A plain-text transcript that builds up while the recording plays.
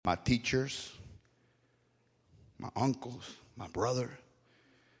my teachers, my uncles, my brother.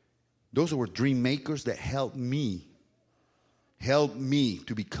 Those were dream makers that helped me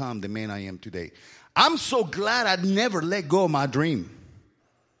to become the man I am today. I'm so glad I never let go of my dream.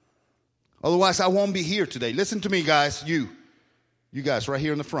 Otherwise, I won't be here today. Listen to me, guys. You guys right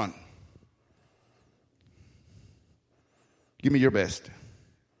here in the front. Give me your best.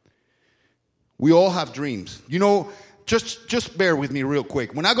 We all have dreams. You know, just bear with me real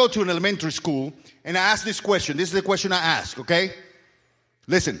quick. When I go to an elementary school and I ask this question, this is the question I ask, okay?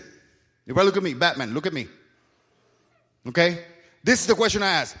 Listen. Everybody look at me. Batman, look at me. Okay? This is the question I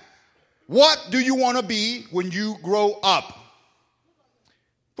ask. What do you want to be when you grow up?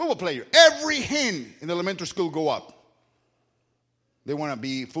 Football player. Every hand in elementary school go up. They want to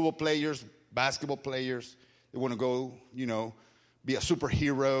be football players, basketball players. They want to go, be a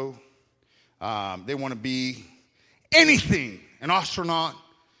superhero. They want to be anything, an astronaut.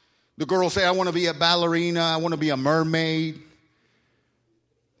 The girls say, I want to be a ballerina. I want to be a mermaid.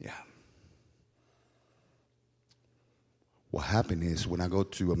 Yeah. What happened is when I go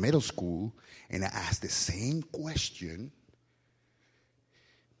to a middle school and I ask the same question,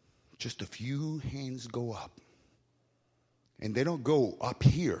 just a few hands go up. And they don't go up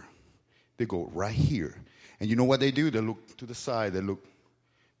here. They go right here. And you know what they do? They look to the side. They look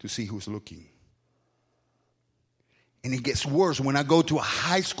to see who's looking. And it gets worse when I go to a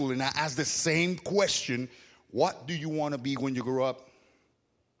high school and I ask the same question, what do you want to be when you grow up?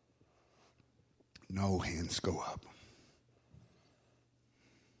 No hands go up.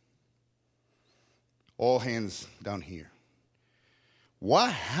 All hands down here.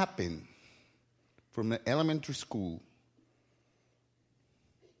 What happened from the elementary school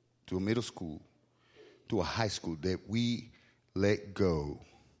to a middle school to a high school that we let go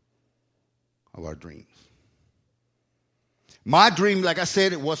of our dreams? My dream, like I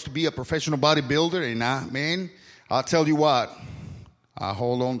said, it was to be a professional bodybuilder. And I'll tell you what, I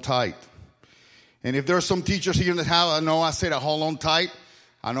hold on tight. And if there are some teachers here in the house, I know I said I hold on tight.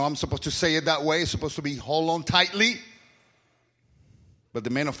 I know I'm supposed to say it that way. It's supposed to be hold on tightly. But the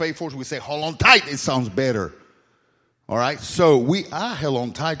men of faith force, we say hold on tight. It sounds better. All right? So I held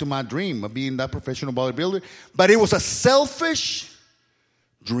on tight to my dream of being that professional bodybuilder. But it was a selfish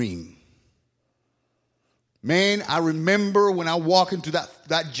dream. Man, I remember when I walked into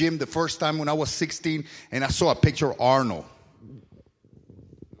that gym the first time when I was 16 and I saw a picture of Arnold.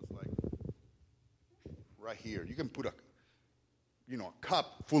 It was like right here. You can put a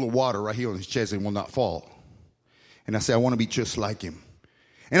cup full of water right here on his chest and it will not fall. And I said, I want to be just like him.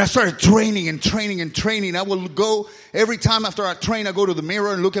 And I started training. I would go every time after I train, I go to the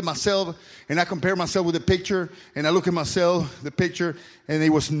mirror and look at myself and I compare myself with the picture and I look at myself, the picture, and it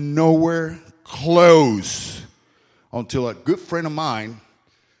was nowhere close until a good friend of mine,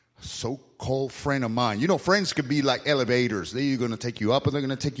 a so-called friend of mine. Friends could be like elevators. They're going to take you up or they're going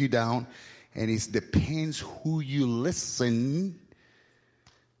to take you down. And it depends who you listen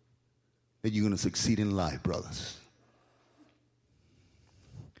that you're going to succeed in life, brothers.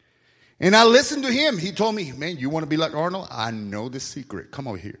 And I listened to him. He told me, man, you want to be like Arnold? I know the secret. Come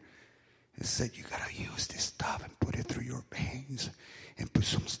over here. He said, you got to use this stuff and put it through your veins and put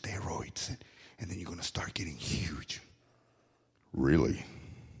some steroids. And then you're going to start getting huge. Really?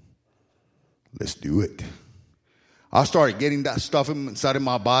 Let's do it. I started getting that stuff inside of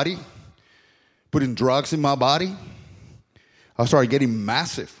my body, putting drugs in my body. I started getting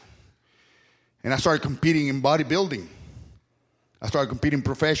massive. And I started competing in bodybuilding. I started competing in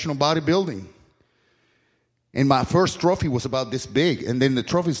professional bodybuilding. And my first trophy was about this big. And then the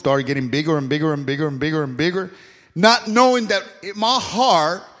trophy started getting bigger and bigger and bigger and bigger and bigger. Not knowing that my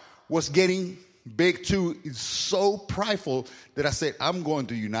heart was getting big too. It's so prideful that I said, I'm going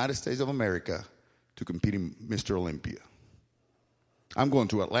to the United States of America to compete in Mr. Olympia. I'm going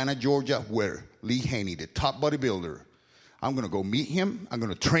to Atlanta, Georgia, where Lee Haney, the top bodybuilder, I'm going to go meet him. I'm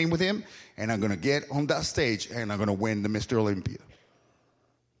going to train with him. And I'm going to get on that stage and I'm going to win the Mr. Olympia.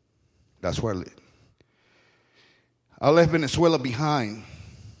 That's where I lived. I left Venezuela behind.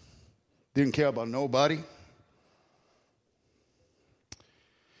 Didn't care about nobody.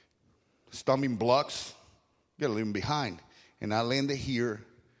 Stumbling blocks. Got to leave them behind. And I landed here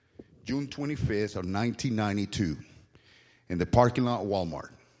June 25th of 1992 in the parking lot of Walmart.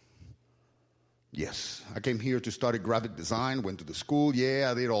 Yes, I came here to study graphic design, went to the school. Yeah,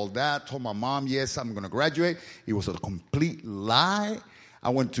 I did all that. Told my mom, yes, I'm going to graduate. It was a complete lie. I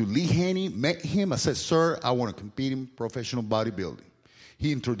went to Lee Haney, met him. I said, sir, I want to compete in professional bodybuilding.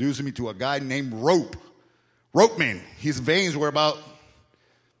 He introduced me to a guy named Ropeman. His veins were about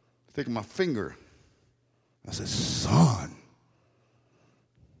the thick of my finger. I said, son,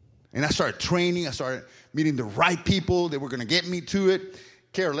 And I started training. I started meeting the right people that were going to get me to it.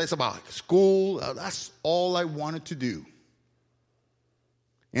 Care less about school. That's all I wanted to do.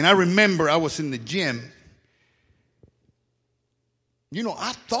 And I remember I was in the gym. You know,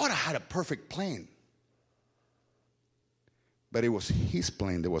 I thought I had a perfect plan. But it was his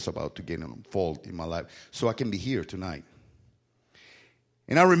plan that was about to get involved in my life. So I can be here tonight.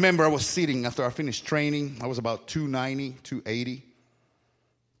 And I remember I was sitting after I finished training. I was about 290, 280.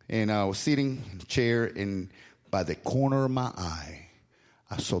 And I was sitting in a chair, and by the corner of my eye,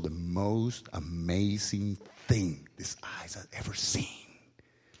 I saw the most amazing thing this eyes had ever seen.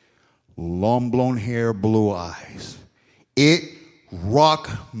 Long blonde hair, blue eyes. It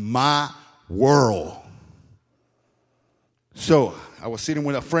rocked my world. So I was sitting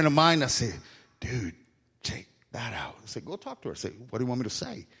with a friend of mine. I said, dude, check that out. I said, go talk to her. I said, what do you want me to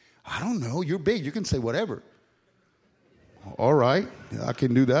say? I don't know. You're big. You can say whatever. All right. I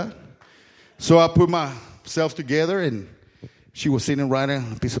can do that. So I put myself together, and she was sitting writing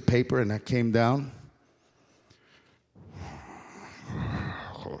on a piece of paper, and I came down.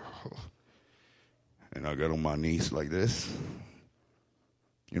 And I got on my knees like this.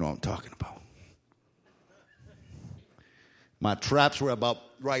 You know what I'm talking about. My traps were about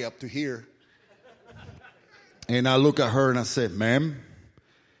right up to here. And I look at her and I said, ma'am.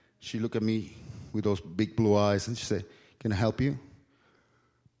 She looked at me with those big blue eyes and she said, can I help you?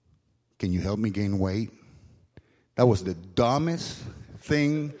 Can you help me gain weight? That was the dumbest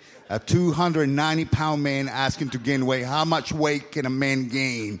thing. A 290-pound man asking to gain weight. How much weight can a man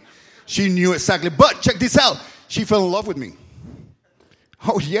gain? She knew exactly. But check this out. She fell in love with me.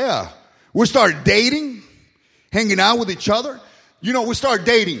 Oh, yeah. We started dating. Hanging out with each other. You know, we started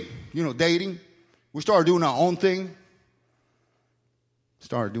dating. You know, dating. We started doing our own thing.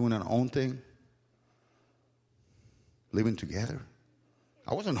 Living together.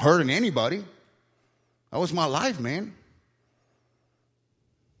 I wasn't hurting anybody. That was my life, man.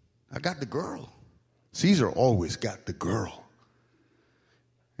 I got the girl. Cesar always got the girl.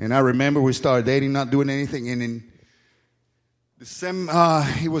 And I remember we started dating, not doing anything. And in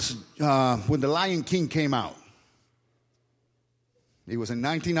it was when The Lion King came out. It was in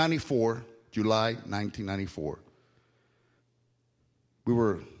 1994, July 1994. We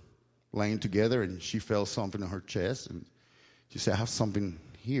were laying together, and she felt something on her chest, and she said, I have something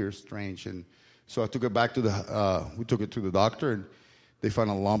here, strange. And so I took her back to we took her to the doctor, and they found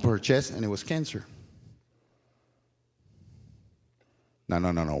a lump on her chest, and it was cancer.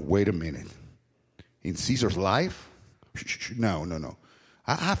 No, wait a minute. In Cesar's life? No.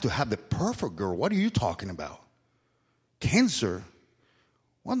 I have to have the perfect girl. What are you talking about? Cancer?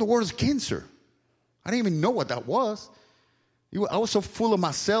 What in the world is cancer? I didn't even know what that was. I was so full of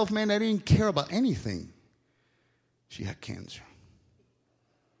myself, man, I didn't care about anything. She had cancer.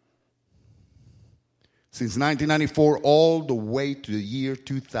 Since 1994, all the way to the year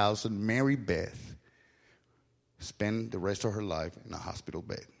 2000, Mary Beth spent the rest of her life in a hospital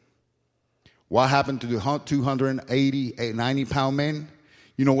bed. What happened to the 280, 90-pound man?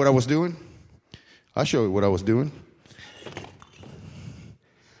 You know what I was doing? I'll show you what I was doing.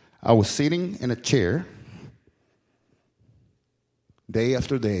 I was sitting in a chair, day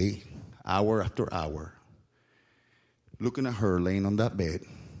after day, hour after hour, looking at her laying on that bed.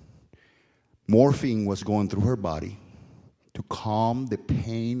 Morphine was going through her body to calm the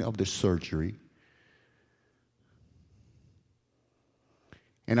pain of the surgery.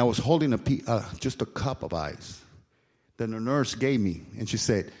 And I was holding just a cup of ice that the nurse gave me. And she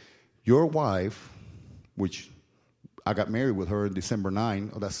said, your wife, which I got married with her December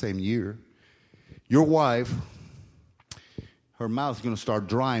 9 of that same year. Your wife, her mouth is going to start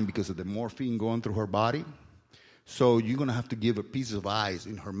drying because of the morphine going through her body. So you're going to have to give a piece of ice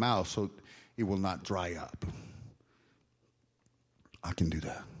in her mouth so it will not dry up. I can do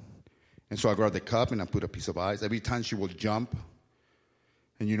that. And so I grabbed the cup and I put a piece of ice. Every time she would jump.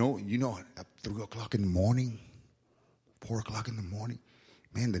 And you know, at 3 o'clock in the morning, 4 o'clock in the morning,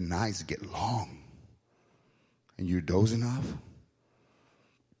 man, the nights get long. And you're dozing off.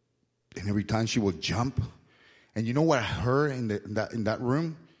 And every time she would jump. And you know what I heard in that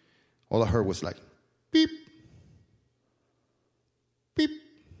room? All I heard was like, beep, beep.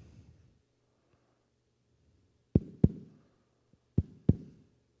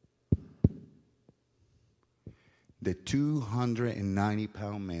 The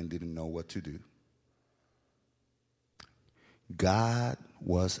 290-pound man didn't know what to do. God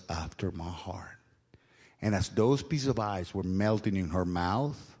was after my heart. And as those pieces of ice were melting in her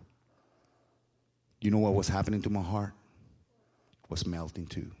mouth, you know what was happening to my heart? It was melting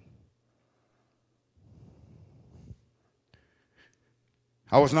too.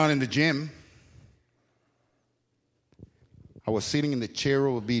 I was not in the gym. I was sitting in the chair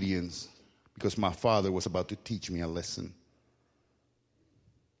of obedience because my father was about to teach me a lesson.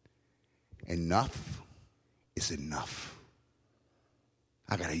 Enough is enough.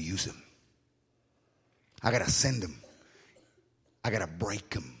 I got to use him. I got to send him. I got to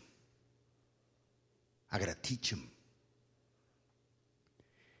break him. I got to teach him.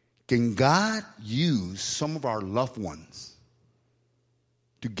 Can God use some of our loved ones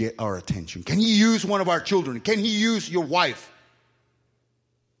to get our attention? Can he use one of our children? Can he use your wife?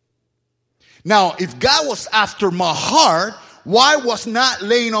 Now, if God was after my heart, why was not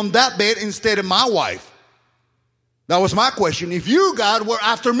laying on that bed instead of my wife? That was my question. If you, God, were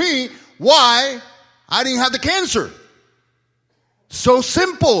after me, why I didn't have the cancer? So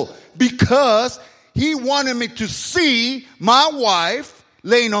simple. Because he wanted me to see my wife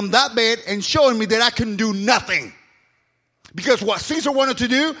laying on that bed and showing me that I can do nothing. Because what Cesar wanted to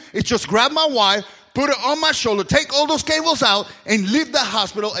do is just grab my wife, put her on my shoulder, take all those cables out, and leave the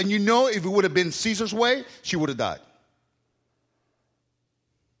hospital. And you know, if it would have been Cesar's way, she would have died.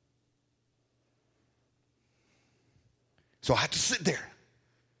 So I had to sit there.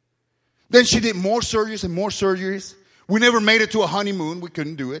 Then she did more surgeries and more surgeries. We never made it to a honeymoon. We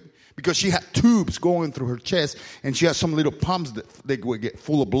couldn't do it because she had tubes going through her chest, and she had some little pumps that they would get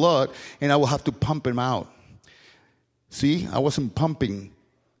full of blood, and I would have to pump them out. See, I wasn't pumping.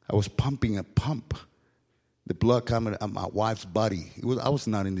 I was pumping a pump. The blood coming out of my wife's body. I was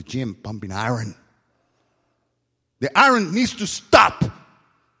not in the gym pumping iron. The iron needs to stop.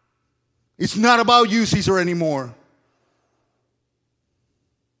 It's not about you, Cesar, anymore.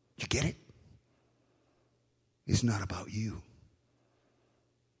 You get it? It's not about you.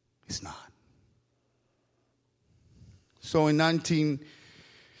 It's not. So in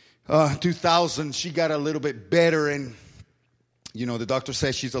 2000, she got a little bit better, and you know, the doctor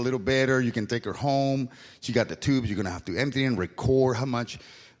says she's a little better. You can take her home. She got the tubes. You're going to have to empty and record how much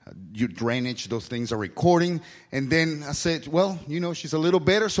your drainage, those things are recording. And then I said, well, you know, she's a little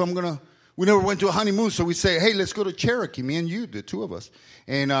better, so we never went to a honeymoon, so we say, hey, let's go to Cherokee, me and you, the two of us,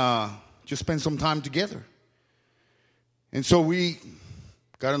 and just spend some time together. And so we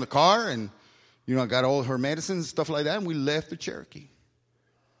got in the car, and, you know, I got all her medicines, stuff like that, and we left the Cherokee.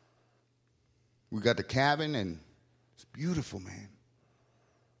 We got the cabin, and it's beautiful, man.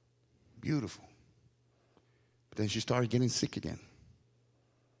 Beautiful. But then she started getting sick again.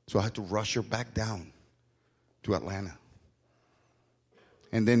 So I had to rush her back down to Atlanta.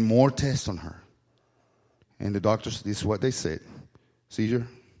 And then more tests on her. And the doctors, this is what they said. Cesar,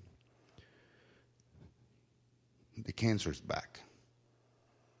 the cancer is back.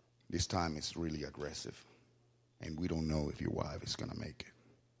 This time it's really aggressive. And we don't know if your wife is going to make it.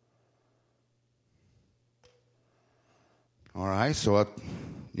 All right, so I,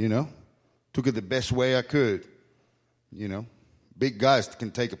 took it the best way I could. Big guys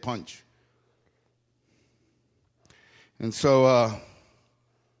can take a punch. And so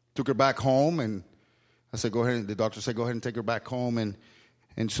took her back home, and I said, go ahead. The doctor said, go ahead and take her back home.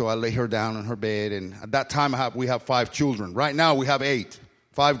 And so I lay her down on her bed. And at that time, we have 5 children. Right now, we have 8.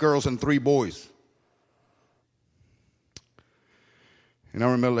 5 girls and 3 boys. And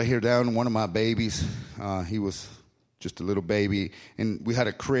I remember lay her down, one of my babies, he was just a little baby. And we had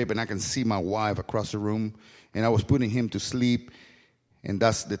a crib, and I can see my wife across the room. And I was putting him to sleep. And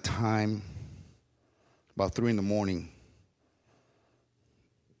that's the time, about 3 a.m,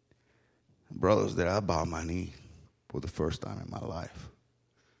 brothers, that I bowed my knee for the first time in my life.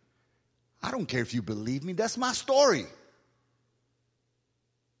 I don't care if you believe me. That's my story.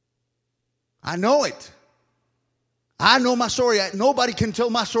 I know it. I know my story. Nobody can tell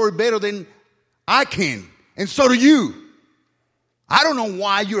my story better than I can. And so do you. I don't know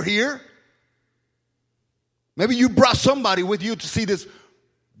why you're here. Maybe you brought somebody with you to see this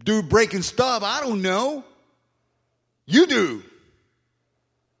dude breaking stuff. I don't know. You do.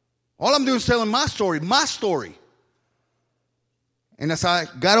 All I'm doing is telling my story. My story. And as I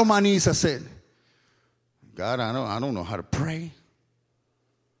got on my knees, I said, God, I don't know how to pray.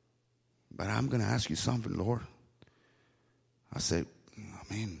 But I'm going to ask you something, Lord. I said,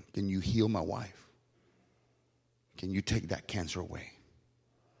 man, can you heal my wife? Can you take that cancer away?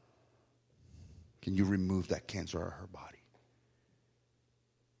 Can you remove that cancer out of her body?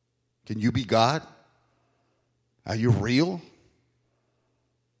 Can you be God? Are you real?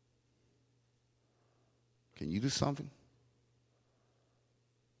 Can you do something?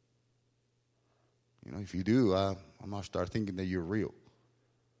 If you do, I'm going to start thinking that you're real.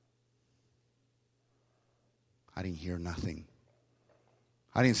 I didn't hear nothing.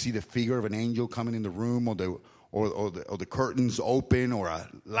 I didn't see the figure of an angel coming in the room or or the curtains open or a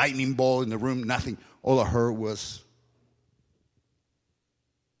lightning bolt in the room. Nothing. All I heard was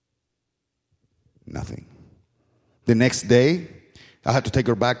nothing. The next day, I had to take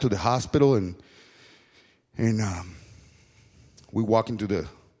her back to the hospital, and we walk into the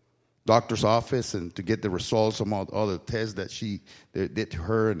doctor's office and to get the results of all the tests that they did to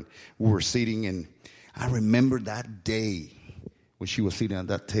her, and we were sitting, and I remember that day when she was sitting at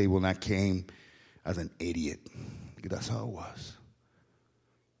that table, and I came as an idiot, because that's how it was.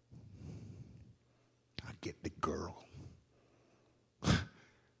 I get the girl.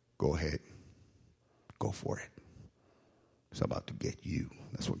 Go ahead. Go for it. It's about to get you.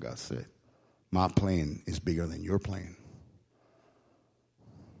 That's what God said. My plan is bigger than your plan.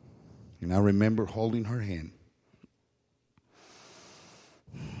 And I remember holding her hand.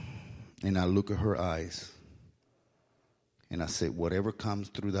 And I look at her eyes. And I said, whatever comes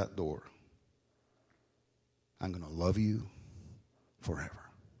through that door, I'm going to love you forever.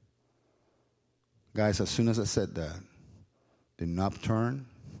 Guys, as soon as I said that, the knob turned.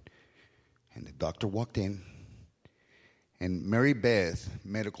 And the doctor walked in. And Mary Beth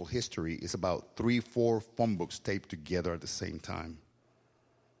medical history is about 3-4 phone books taped together at the same time.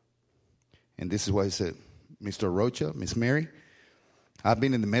 And this is why I said, Mr. Arocha, Miss Mary, I've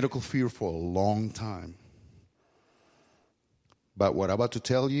been in the medical field for a long time. But what I'm about to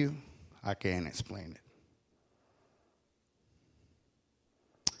tell you, I can't explain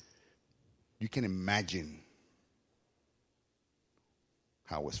it. You can imagine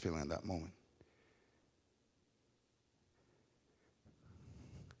how I was feeling at that moment.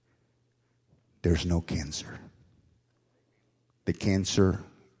 There's no cancer. The cancer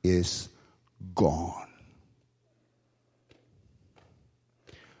is gone.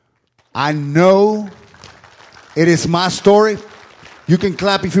 I know it is my story. You can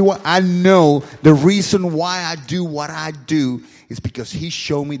clap if you want. I know the reason why I do what I do is because he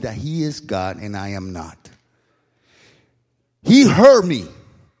showed me that he is God and I am not. He heard me.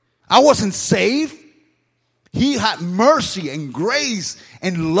 I wasn't saved. He had mercy and grace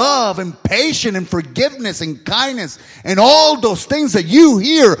and love and patience and forgiveness and kindness and all those things that you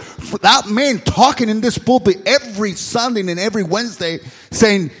hear that man talking in this pulpit every Sunday and every Wednesday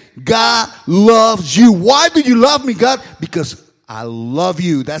saying, God loves you. Why do you love me, God? Because I love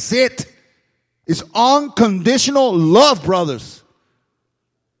you. That's it. It's unconditional love, brothers.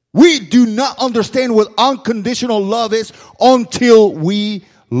 We do not understand what unconditional love is until we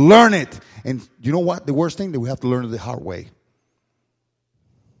learn it. And you know what? The worst thing that we have to learn it the hard way.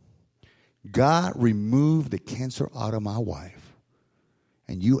 God removed the cancer out of my wife.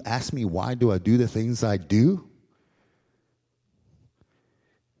 And you ask me, why do I do the things I do?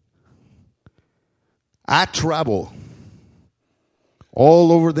 I travel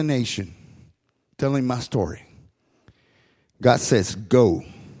all over the nation telling my story. God says, go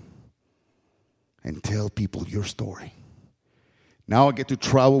and tell people your story. Now I get to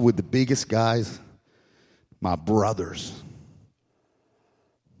travel with the biggest guys, my brothers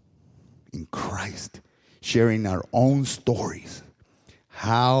in Christ, sharing our own stories,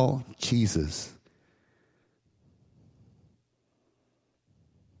 how Jesus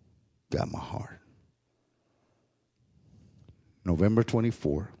got my heart. November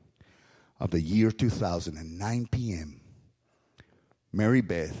 24 of the year 2000 at 9 p.m., Mary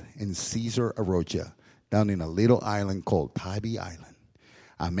Beth and Cesar Arocha, down in a little island called Tybee Island.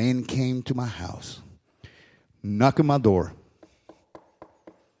 A man came to my house, knocked on my door.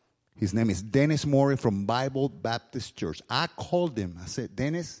 His name is Dennis Morey from Bible Baptist Church. I called him. I said,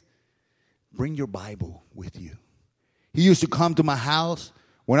 Dennis, bring your Bible with you. He used to come to my house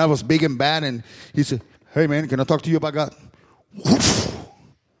when I was big and bad, and he said, hey, man, can I talk to you about God? Woof.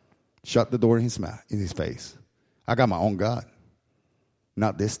 Shut the door in his face. I got my own God.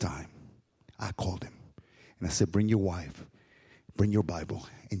 Not this time. I called him. And I said, bring your wife, bring your Bible,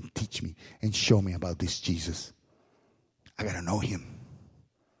 and teach me and show me about this Jesus. I got to know him.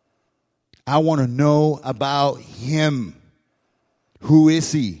 I want to know about him. Who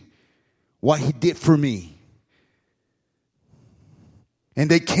is he? What he did for me. And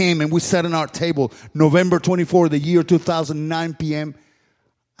they came and we sat on our table, November 24, the year 2009 p.m.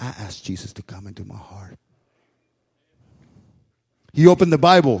 I asked Jesus to come into my heart. He opened the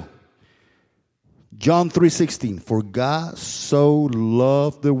Bible. John 3:16, for God so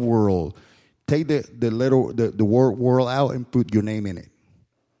loved the world. Take the word world out and put your name in it.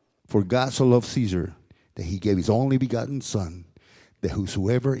 For God so loved Cesar that he gave his only begotten son, that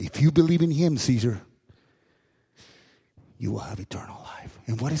whosoever, if you believe in him, Cesar, you will have eternal life.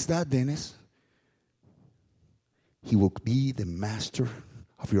 And what is that, Dennis? He will be the master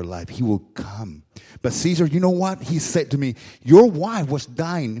of your life. He will come. But Cesar, you know what? He said to me, your wife was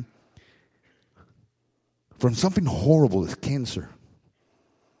dying from something horrible as cancer.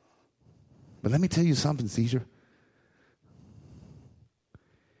 But let me tell you something, Cesar.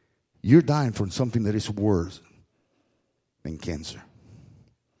 You're dying from something that is worse than cancer.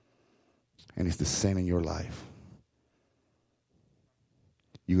 And it's the sin in your life.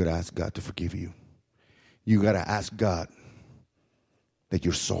 You got to ask God to forgive you. You got to ask God that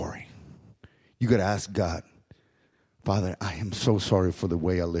you're sorry. You got to ask God, Father, I am so sorry for the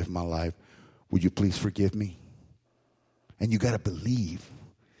way I lived my life. Would you please forgive me? And you got to believe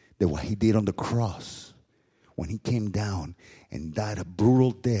that what he did on the cross, when he came down and died a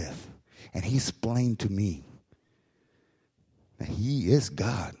brutal death, and he explained to me that he is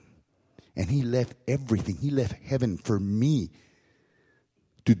God, and he left everything. He left heaven for me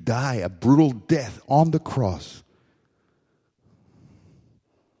to die a brutal death on the cross.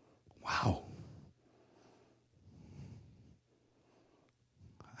 Wow.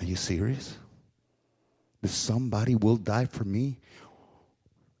 Are you serious? That somebody will die for me?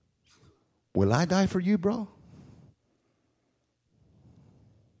 Will I die for you, bro?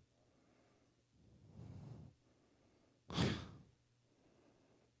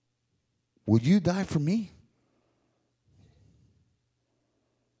 Would you die for me?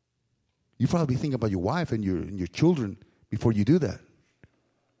 You probably think about your wife and your children before you do that.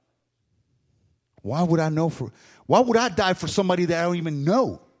 Why would I die for somebody that I don't even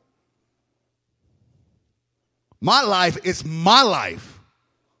know? My life is my life.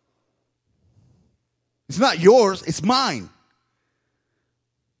 It's not yours, it's mine.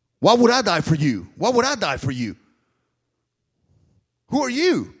 Why would I die for you? Why would I die for you? Who are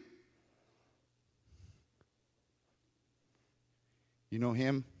you? You know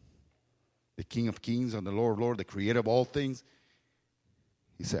him? The King of Kings and the Lord of Lords, the creator of all things.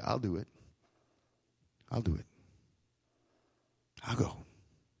 He said, I'll do it. I'll do it. I'll go.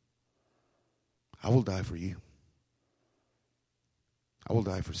 I will die for you. I will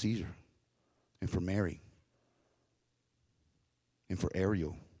die for Cesar and for Mary and for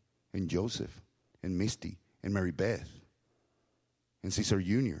Ariel and Joseph and Misty and Mary Beth and Cesar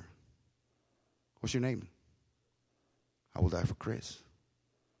Jr. What's your name? I will die for Chris.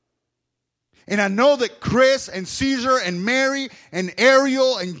 And I know that Chris and Cesar and Mary and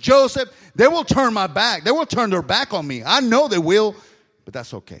Ariel and Joseph, they will turn my back. They will turn their back on me. I know they will, but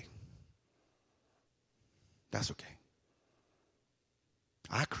that's okay. That's okay.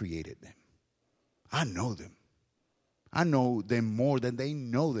 I created them. I know them. I know them more than they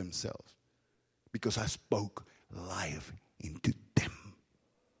know themselves because I spoke life into them.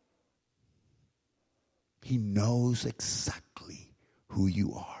 He knows exactly who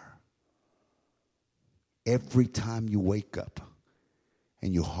you are. Every time you wake up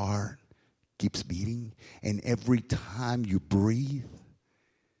and your heart keeps beating, and every time you breathe,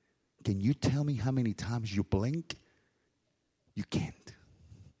 can you tell me how many times you blink? You can't.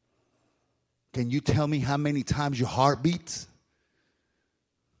 Can you tell me how many times your heart beats?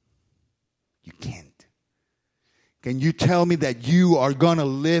 You can't. Can you tell me that you are going to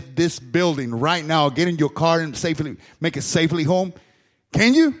leave this building right now, get in your car and safely make it safely home?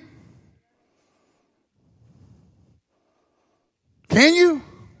 Can you? Can you?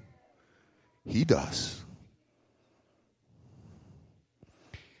 He does.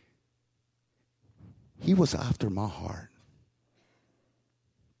 He was after my heart.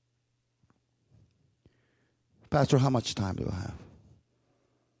 Pastor, how much time do I have?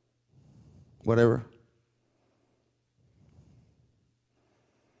 Whatever.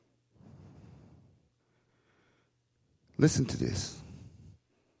 Listen to this.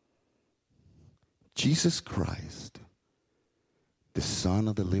 Jesus Christ, the Son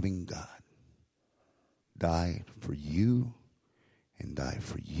of the living God, died for you and died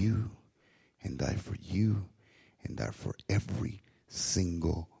for you and died for you and died for every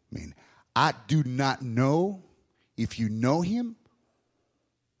single man. I do not know if you know him,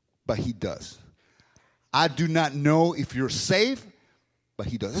 but he does. I do not know if you're saved, but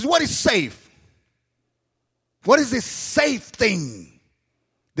he does. What is safe? What is this safe thing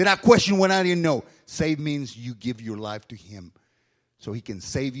that I questioned when I didn't know? Save means you give your life to him so he can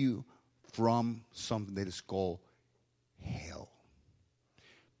save you from something that is called hell.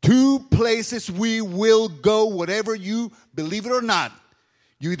 Two places we will go, whatever you believe it or not.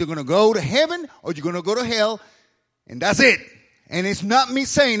 You're either going to go to heaven or you're going to go to hell, and that's it. And it's not me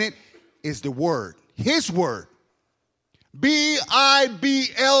saying it, it's the word, his word. Bible,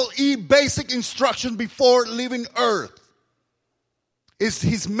 basic instruction before leaving earth. It's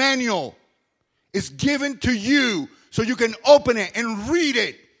his manual. It's given to you so you can open it and read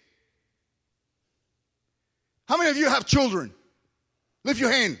it. How many of you have children? Lift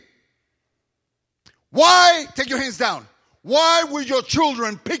your hand. Why, take your hands down, why will your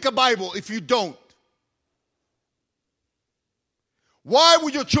children pick a Bible if you don't? Why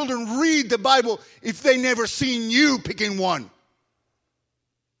would your children read the Bible if they never seen you picking one?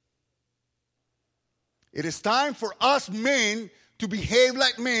 It is time for us men to behave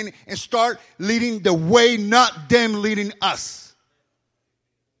like men and start leading the way, not them leading us.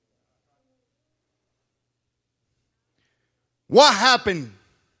 What happened?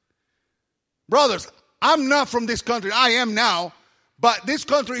 Brothers, I'm not from this country. I am now. But this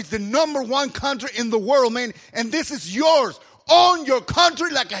country is the number one country in the world, man. And this is yours. Own your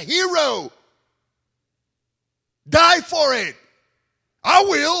country like a hero. Die for it. I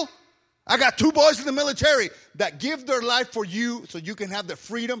will. I got 2 boys in the military that give their life for you so you can have the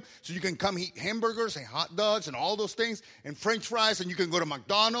freedom, so you can come eat hamburgers and hot dogs and all those things and French fries, and you can go to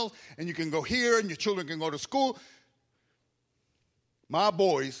McDonald's and you can go here and your children can go to school. My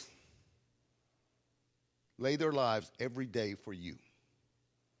boys lay their lives every day for you.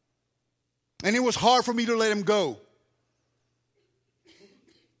 And it was hard for me to let them go.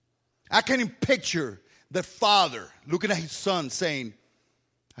 I can't even picture the father looking at his son saying,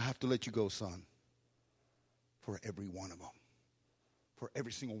 I have to let you go, son, for every one of them, for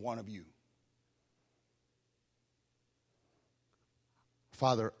every single one of you.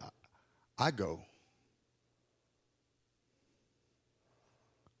 Father, I go.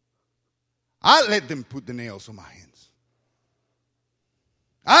 I let them put the nails on my hands.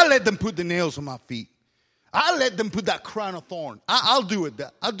 I let them put the nails on my feet. I let them put that crown of thorn. I'll do it.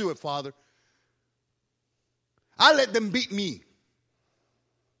 I'll do it, Father. I let them beat me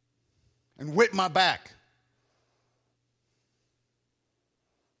and whip my back.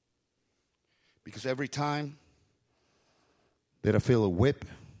 Because every time that I feel a whip,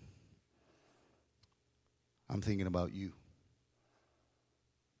 I'm thinking about you.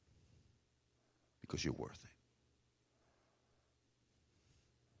 Because you're worth it.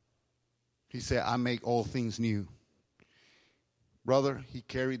 He said, I make all things new. Brother, he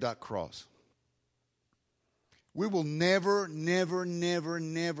carried that cross. We will never, never, never,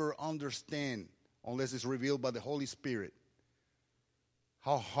 never understand, unless it's revealed by the Holy Spirit,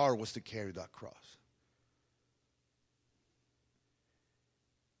 how hard it was to carry that cross.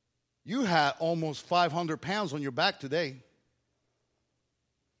 You had almost 500 pounds on your back today.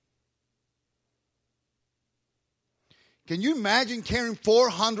 Can you imagine carrying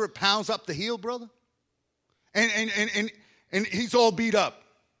 400 pounds up the hill, brother? And he's all beat up.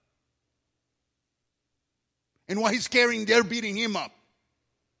 And while he's carrying, they're beating him up.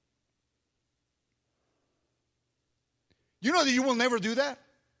 You know that you will never do that?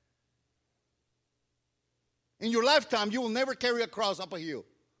 In your lifetime, you will never carry a cross up a hill.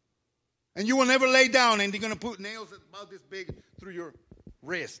 And you will never lay down and they're going to put nails about this big through your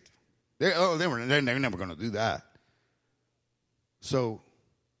wrist. They're never going to do that. So,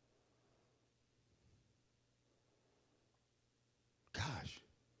 gosh,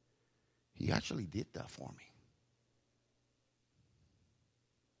 he actually did that for me.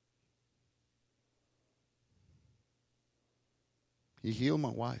 He healed my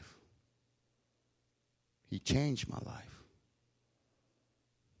wife. He changed my life.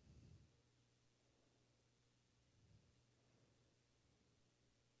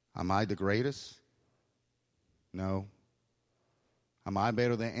 Am I the greatest? No. Am I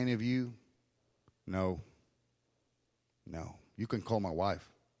better than any of you? No. No. You can call my wife.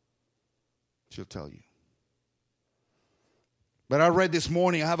 She'll tell you. But I read this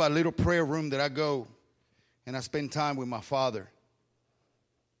morning, I have a little prayer room that I go and I spend time with my Father.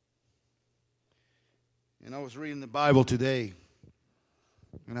 And I was reading the Bible today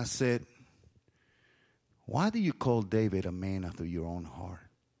and I said, why do you call David a man after your own heart?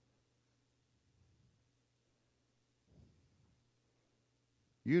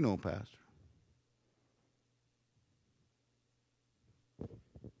 You know, Pastor.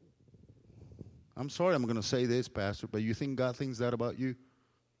 I'm sorry I'm going to say this, Pastor, but you think God thinks that about you?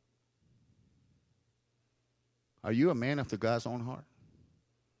 Are you a man after God's own heart?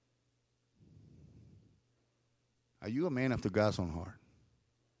 Are you a man after God's own heart?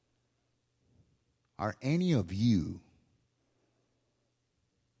 Are any of you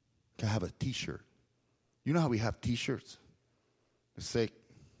can have a t-shirt? You know how we have t-shirts that say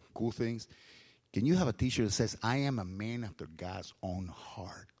cool things? Can you have a t-shirt that says, I am a man after God's own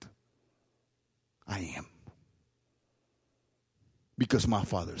heart? I am. Because my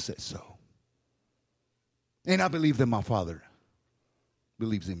Father said so. And I believe that my Father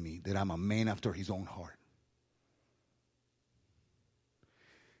believes in me, that I'm a man after his own heart.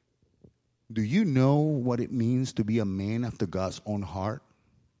 Do you know what it means to be a man after God's own heart?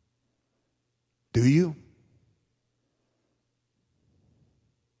 Do you?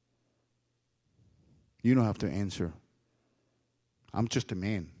 You don't have to answer. I'm just a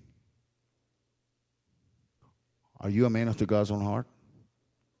man. Are you a man after God's own heart?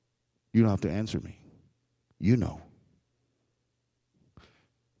 You don't have to answer me. You know.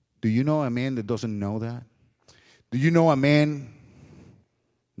 Do you know a man that doesn't know that? Do you know a man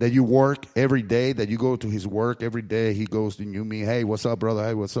that you work every day, that you go to his work every day, he goes to you, me, hey, what's up, brother?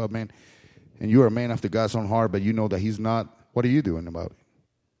 Hey, what's up, man? And you're a man after God's own heart, but you know that he's not. What are you doing about it?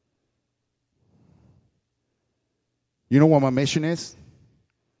 You know what my mission is?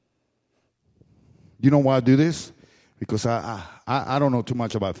 You know why I do this? Because I don't know too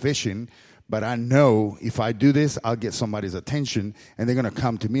much about fishing, but I know if I do this, I'll get somebody's attention, and they're going to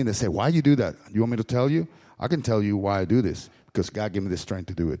come to me and they say, why you do that? You want me to tell you? I can tell you why I do this, because God gave me the strength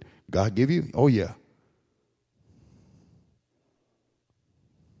to do it. God give you? Oh, yeah.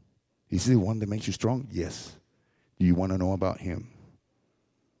 Is he the one that makes you strong? Yes. Do you want to know about him?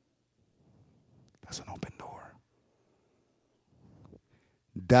 That's an open door.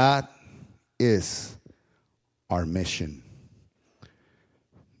 That is our mission.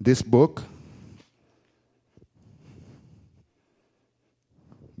 This book,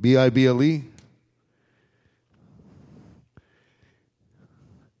 Bible,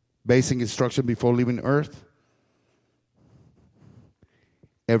 basic instruction before leaving earth,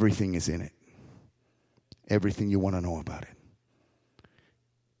 everything is in it. Everything you want to know about it.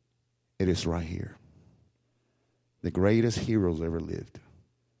 It is right here. The greatest heroes ever lived.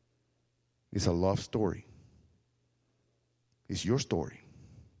 It's a love story. It's your story.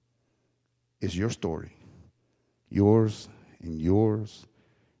 It's your story. Yours and yours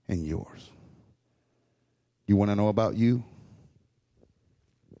and yours. You want to know about you?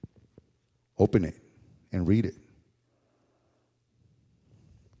 Open it and read it.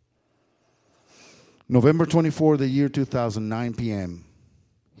 November 24, the year 2000, 9 p.m.,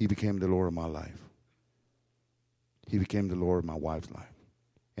 he became the Lord of my life. He became the Lord of my wife's life.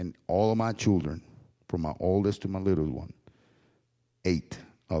 And all of my children, from my oldest to my little one, 8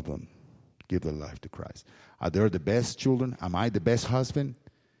 of them give their life to Christ. Are they the best children? Am I the best husband?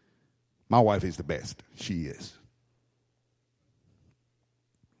 My wife is the best. She is.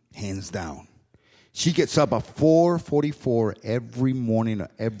 Hands down. She gets up at 4:44 every morning,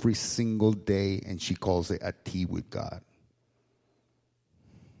 every single day, and she calls it a tea with God.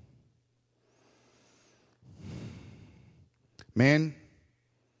 Man,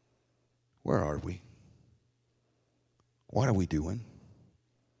 where are we? What are we doing?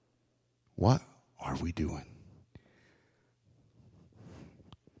 What are we doing?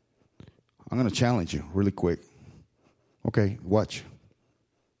 I'm going to challenge you really quick. Okay, watch.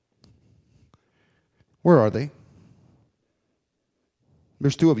 Where are they?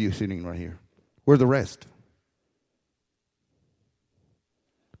 There's 2 of you sitting right here. Where are the rest?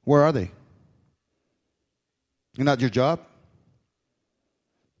 Where are they? You're not your job?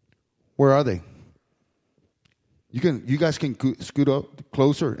 Where are they? You guys can scoot up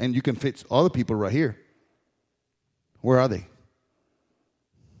closer, and you can fit other people right here. Where are they?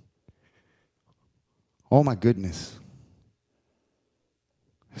 Oh my goodness.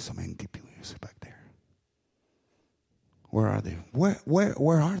 There's some empty people back there. Where are they?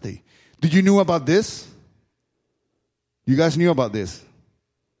 Where are they? Did you know about this? You guys knew about this.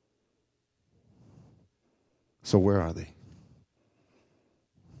 So where are they?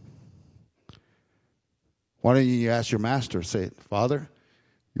 Why don't you ask your master, say, Father,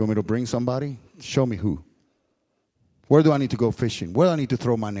 you want me to bring somebody? Show me who. Where do I need to go fishing? Where do I need to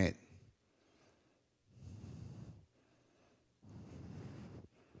throw my net?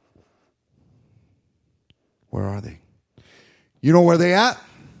 Where are they? You know where they at?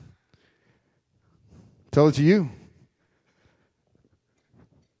 Tell it to you.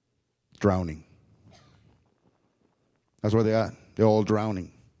 Drowning. That's where they at. They're all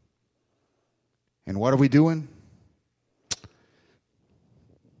drowning. And what are we doing?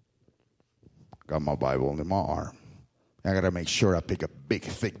 Got my Bible in my arm. I got to make sure I pick a big,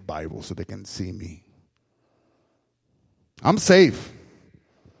 thick Bible so they can see me. I'm safe.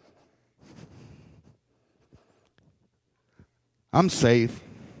 I'm safe.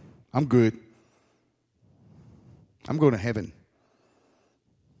 I'm good. I'm going to heaven.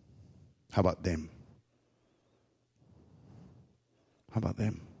 How about them? How about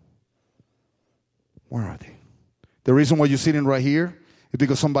them? Where are they? The reason why you're sitting right here is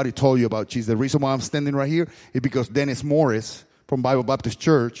because somebody told you about Jesus. The reason why I'm standing right here is because Dennis Morris from Bible Baptist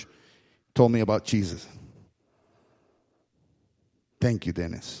Church told me about Jesus. Thank you,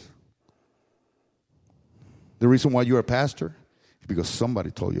 Dennis. the reason why you're a pastor is because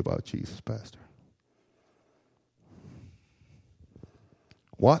somebody told you about Jesus, pastor.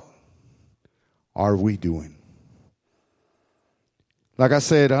 What are we doing? Like I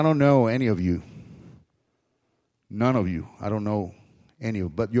said, I don't know any of you. None of you. I don't know any of you,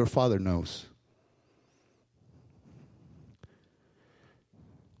 but your Father knows.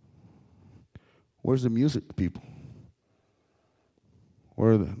 Where's the music, people?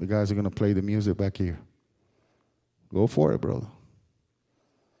 Where are the guys are going to play the music back here? Go for it, brother.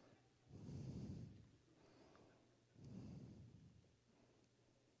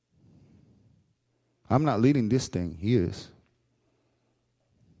 I'm not leading this thing. He is.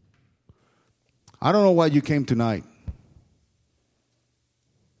 I don't know why you came tonight.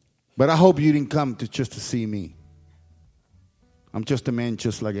 But I hope you didn't come just to see me. I'm just a man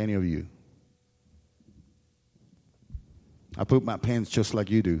just like any of you. I put my pants just like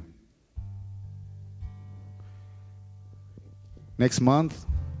you do. Next month,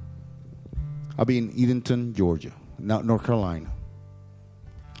 I'll be in Edenton, Georgia, North Carolina.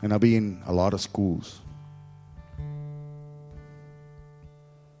 And I'll be in a lot of schools.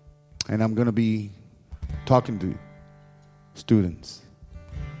 And I'm going to be talking to students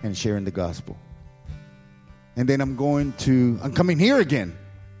and sharing the gospel. And then I'm coming here again.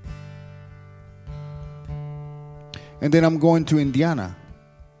 And then I'm going to Indiana.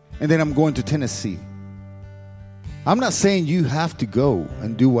 And then I'm going to Tennessee. I'm not saying you have to go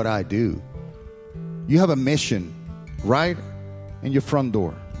and do what I do. You have a mission right in your front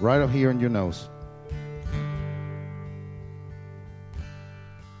door, right up here in your nose.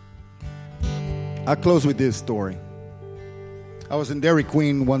 I'll close with this story. I was in Dairy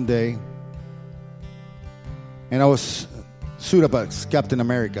Queen one day, and I was suited up as Captain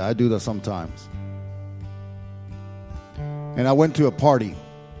America. I do that sometimes. And I went to a party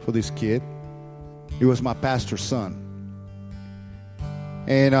for this kid. He was my pastor's son.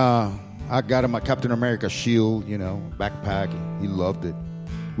 And I got him a Captain America shield, backpack. He loved it.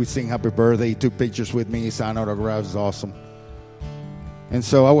 We sing happy birthday. He took pictures with me. He signed autographs. It was awesome. And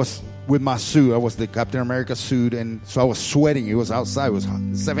so I was with my suit. I was the Captain America suit. And so I was sweating. It was outside. It was hot.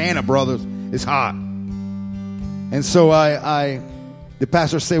 Savannah, brothers. It's hot. And so the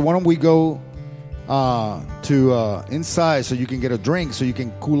pastor said, why don't we go to inside so you can get a drink, so you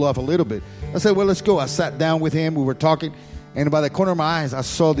can cool off a little bit. I said, well, let's go. I sat down with him. We were talking. And by the corner of my eyes, I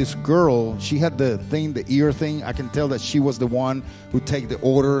saw this girl. She had the ear thing. I can tell that she was the one who take the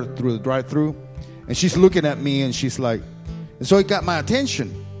order through the drive-thru. And she's looking at me, and she's like, and so it got my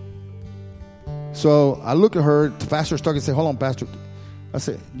attention. So I look at her. The pastor's talking. I say, hold on, pastor. I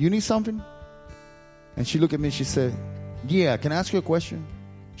said, you need something? And she looked at me. She said, yeah, can I ask you a question?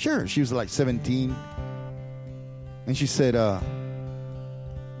 Sure. She was like 17. And she said,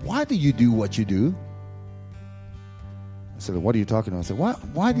 why do you do what you do? I said, what are you talking about? I said,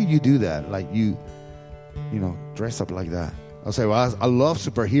 why do you do that? Like you dress up like that. I said, well, I love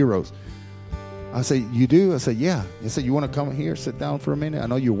superheroes. I said, you do? I said, yeah. I said, you want to come here, sit down for a minute? I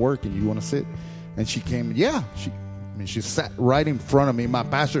know you're working. You want to sit? And she came, yeah. She sat right in front of me. My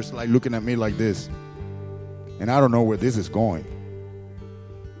pastor's like looking at me like this. And I don't know where this is going.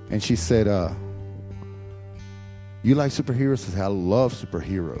 And she said, you like superheroes? I said, I love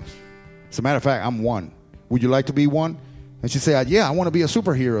superheroes. As a matter of fact, I'm one. Would you like to be one? And she said, yeah, I want to be a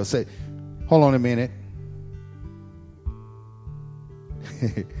superhero. I said, hold on a minute.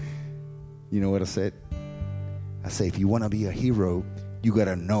 You know what I said? I said, if you want to be a hero, you got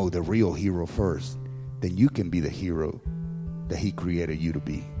to know the real hero first. Then you can be the hero that he created you to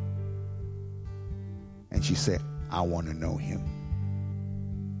be. And she said, I want to know him.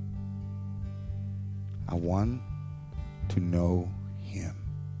 I want to know him.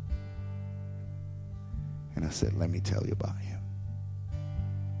 And I said, let me tell you about him.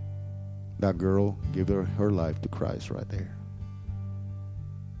 That girl gave her life to Christ right there.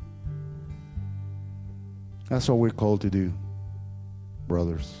 That's what we're called to do,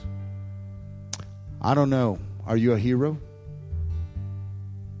 brothers. I don't know. Are you a hero?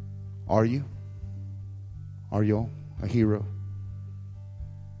 Are you? Are you a hero?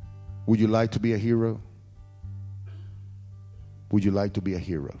 Would you like to be a hero? Would you like to be a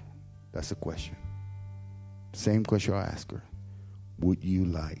hero? That's the question. Same question I asked her. Would you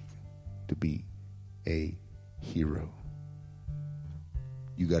like to be a hero?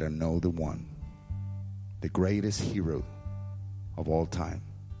 You got to know the one, the greatest hero of all time,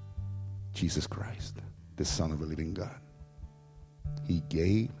 Jesus Christ, the Son of the living God. He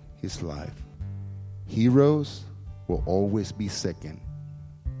gave his life. Heroes will always be second.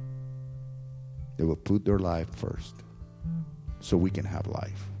 They will put their life first so we can have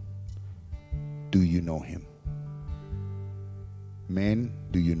life. Do you know him? Men,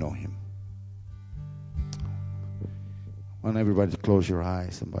 do you know him? I want everybody to close your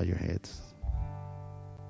eyes and bow your heads.